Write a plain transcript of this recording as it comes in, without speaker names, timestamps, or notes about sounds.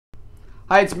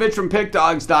Hi, it's Mitch from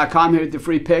Pickdawgz.com here with the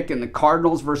free pick in the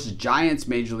Cardinals versus Giants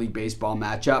Major League Baseball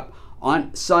matchup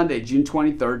on Sunday, June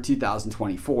 23rd,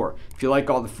 2024. If you like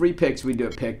all the free picks we do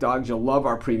at Pickdawgz, you'll love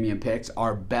our premium picks,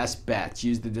 our best bets.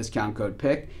 Use the discount code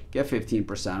PICK, get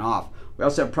 15% off. We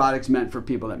also have products meant for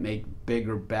people that make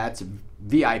bigger bets,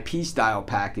 VIP style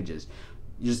packages.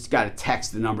 You just got to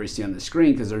text the number you see on the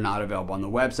screen because they're not available on the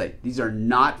website. These are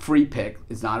not free pick.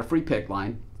 It's not a free pick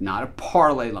line, not a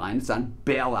parlay line. It's not a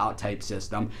bailout type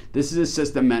system. This is a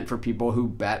system meant for people who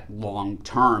bet long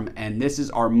term, and this is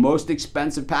our most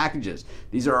expensive packages.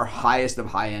 These are our highest of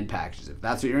high-end packages. If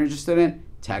that's what you're interested in,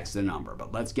 text the number.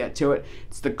 But let's get to it.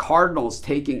 It's the Cardinals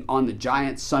taking on the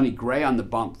Giants. Sonny Gray on the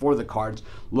bump for the Cards.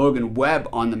 Logan Webb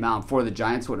on the mound for the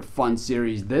Giants. What a fun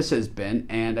series this has been.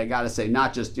 And I got to say,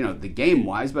 not just, the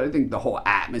game-wise, but I think the whole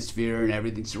atmosphere and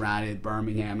everything surrounded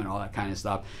Birmingham and all that kind of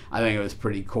stuff. I think it was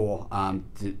pretty cool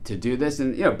to do this.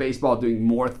 And, baseball doing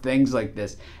more things like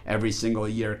this every single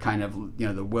year, kind of,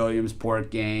 the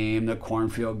Williamsport game, the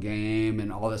Cornfield game,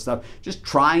 and all this stuff. Just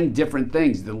trying different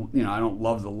things. I don't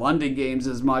love the London games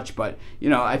as much, but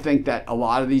I think that a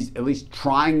lot of these, at least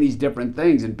trying these different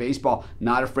things in baseball,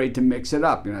 not afraid to mix it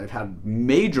up. They've had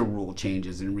major rule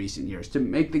changes in recent years to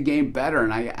make the game better,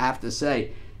 and I have to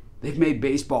say they've made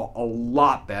baseball a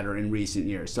lot better in recent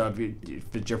years. So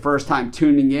if it's your first time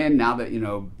tuning in, now that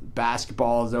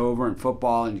basketball is over and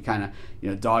football and you kind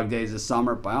of dog days of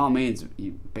summer, by all means,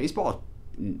 baseball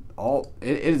it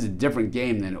is a different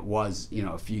game than it was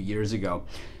a few years ago.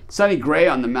 Sonny Gray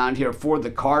on the mound here for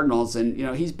the Cardinals, and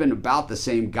he's been about the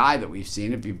same guy that we've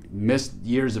seen. If you've missed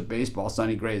years of baseball,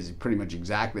 Sonny Gray is pretty much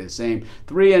exactly the same.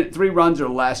 Three runs or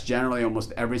less generally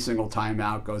almost every single time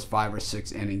out, goes 5 or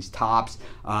 6 innings tops.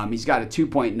 He's got a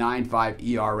 2.95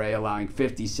 ERA, allowing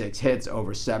 56 hits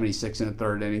over 76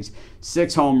 1/3 innings,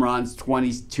 6 home runs,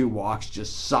 22 walks,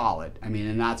 just solid.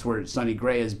 And that's where Sonny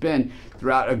Gray has been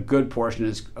throughout a good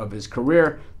portion of his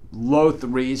career. Low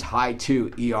 3s, high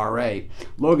 2 ERA.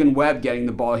 Logan Webb getting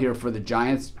the ball here for the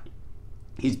Giants.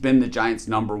 He's been the Giants'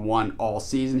 #1 all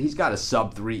season. He's got a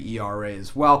sub-3 ERA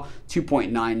as well,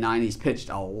 2.99. He's pitched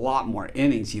a lot more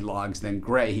innings he logs than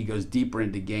Gray. He goes deeper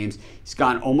into games. He's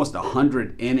gone almost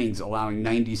 100 innings, allowing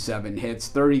 97 hits,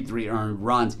 33 earned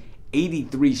runs,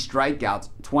 83 strikeouts,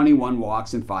 21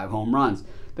 walks, and 5 home runs.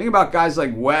 Think about guys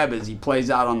like Webb as he plays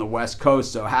out on the West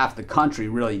Coast, so half the country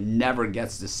really never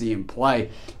gets to see him play.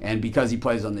 And because he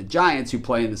plays on the Giants, who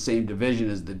play in the same division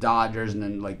as the Dodgers and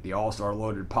then like the all-star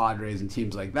loaded Padres and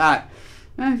teams like that,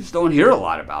 I just don't hear a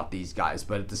lot about these guys.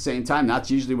 But at the same time, that's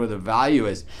usually where the value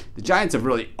is. The Giants have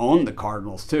really owned the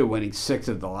Cardinals too, winning 6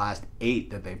 of the last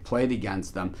 8 that they've played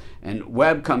against them. And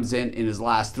Webb comes in his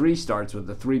last 3 starts with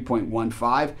a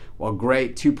 3.15, while Gray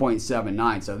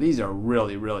 2.79. So these are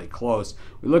really, really close.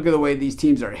 We look at the way these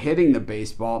teams are hitting the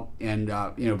baseball, and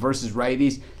versus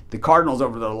righties. The Cardinals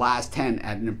over the last 10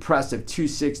 at an impressive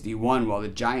 261, while the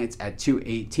Giants at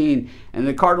 218. And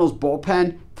the Cardinals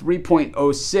bullpen,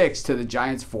 3.06 to the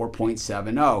Giants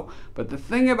 4.70. But the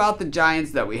thing about the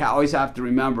Giants that we always have to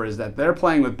remember is that they're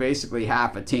playing with basically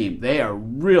half a team. They are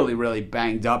really, really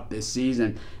banged up this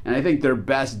season, and I think their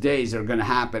best days are going to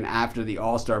happen after the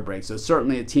All-Star break. So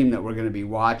certainly a team that we're going to be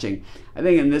watching. I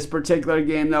think in this particular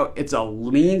game, though, it's a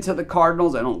lean to the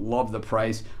Cardinals. I don't love the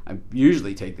price. I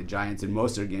usually take the Giants in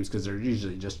most of their games because they're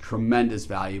usually just tremendous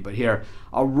value. But here,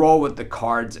 I'll roll with the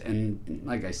Cards, and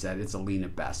like I said, it's a lean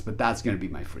at best. But that's going to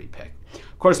be my free pick.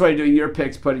 Of course, while you're doing your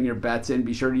picks, putting your bets in,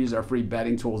 be sure to use our free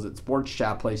betting tools at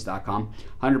sportschatplace.com.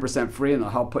 100% free, and they'll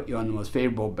help put you on the most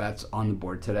favorable bets on the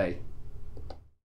board today.